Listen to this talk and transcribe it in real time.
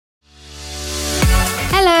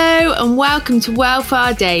and welcome to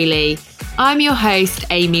Wellfar Daily. I'm your host,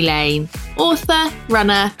 Amy Lane, author,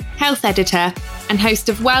 runner, health editor, and host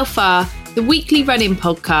of Wellfar, the weekly running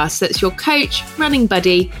podcast that's your coach, running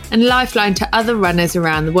buddy, and lifeline to other runners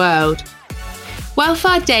around the world.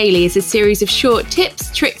 Wellfar Daily is a series of short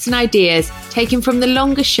tips, tricks, and ideas taken from the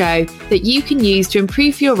longer show that you can use to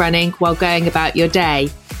improve your running while going about your day.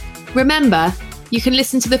 Remember, you can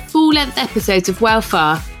listen to the full-length episodes of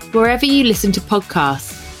Wellfar wherever you listen to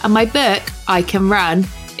podcasts, and my book, I Can Run,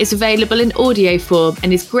 is available in audio form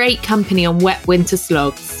and is great company on wet winter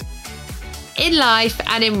slogs. In life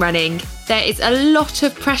and in running, there is a lot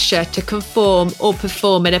of pressure to conform or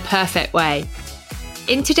perform in a perfect way.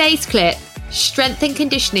 In today's clip, strength and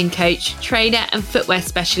conditioning coach, trainer and footwear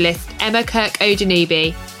specialist Emma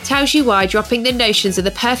Kirk-Odunubi tells you why dropping the notions of the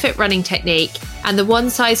perfect running technique and the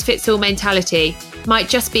one-size-fits-all mentality might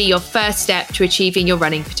just be your first step to achieving your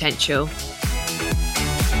running potential.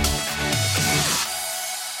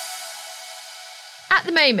 At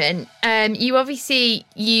the moment, you obviously,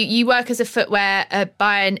 you work as a footwear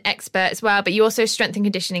by an expert as well, but you also a strength and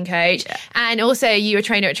conditioning coach, and also you're a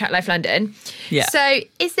trainer at Track Life London. Yeah. So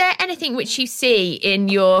is there anything which you see in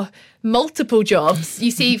your multiple jobs, you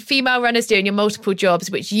see female runners doing your multiple jobs,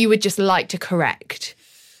 which you would just like to correct?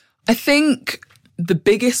 I think the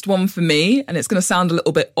biggest one for me, and it's going to sound a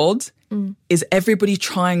little bit odd, is everybody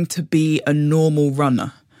trying to be a normal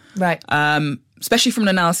runner. Right. Especially from an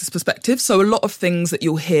analysis perspective. So a lot of things that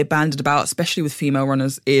you'll hear banded about, especially with female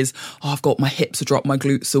runners, is, I've got my hips are dropped, my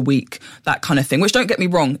glutes are weak, that kind of thing, which don't get me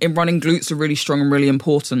wrong, in running, glutes are really strong and really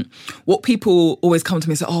important. What people always come to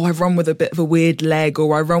me and say, I run with a bit of a weird leg,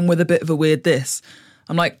 or I run with a bit of a weird this.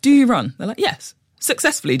 I'm like, do you run? They're like, yes.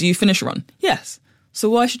 Successfully. Do you finish a run? Yes. So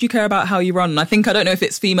why should you care about how you run? And I don't know if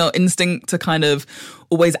it's female instinct to kind of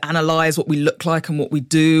always analyse what we look like and what we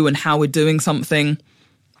do and how we're doing something.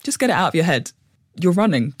 Just get it out of your head. You're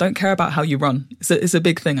running. Don't care about how you run. It's a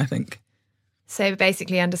big thing, I think. So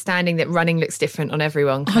basically understanding that running looks different on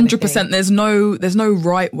everyone. 100%. There's no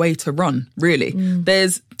right way to run, really.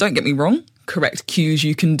 Don't get me wrong, correct cues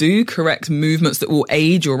you can do, correct movements that will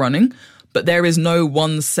aid your running, but there is no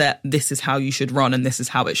one set, this is how you should run and this is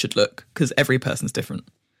how it should look, because every person's different.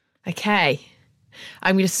 Okay.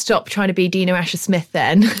 I'm going to stop trying to be Dina Asher-Smith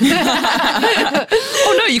then.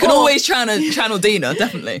 Oh no, you can always channel Dina,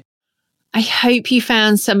 definitely. I hope you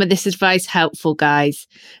found some of this advice helpful, guys.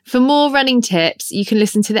 For more running tips, you can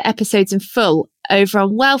listen to the episodes in full over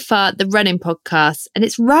on Wellfar, the running podcast, and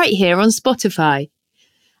it's right here on Spotify.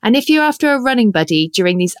 And if you're after a running buddy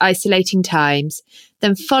during these isolating times,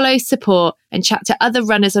 then follow, support, and chat to other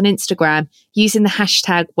runners on Instagram using the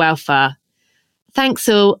hashtag Wellfar. Thanks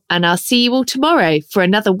all, and I'll see you all tomorrow for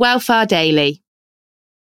another Wellfar Daily.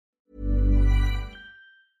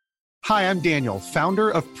 Hi, I'm Daniel, founder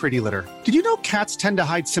of Pretty Litter. Did you know cats tend to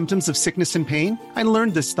hide symptoms of sickness and pain? I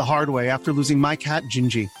learned this the hard way after losing my cat,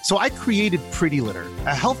 Gingy. So I created Pretty Litter,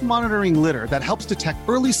 a health monitoring litter that helps detect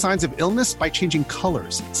early signs of illness by changing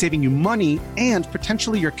colors, saving you money and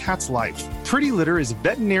potentially your cat's life. Pretty Litter is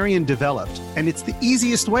veterinarian developed, and it's the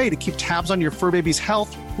easiest way to keep tabs on your fur baby's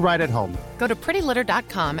health right at home. Go to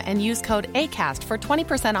prettylitter.com and use code ACAST for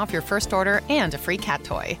 20% off your first order and a free cat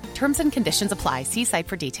toy. Terms and conditions apply. See site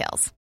for details.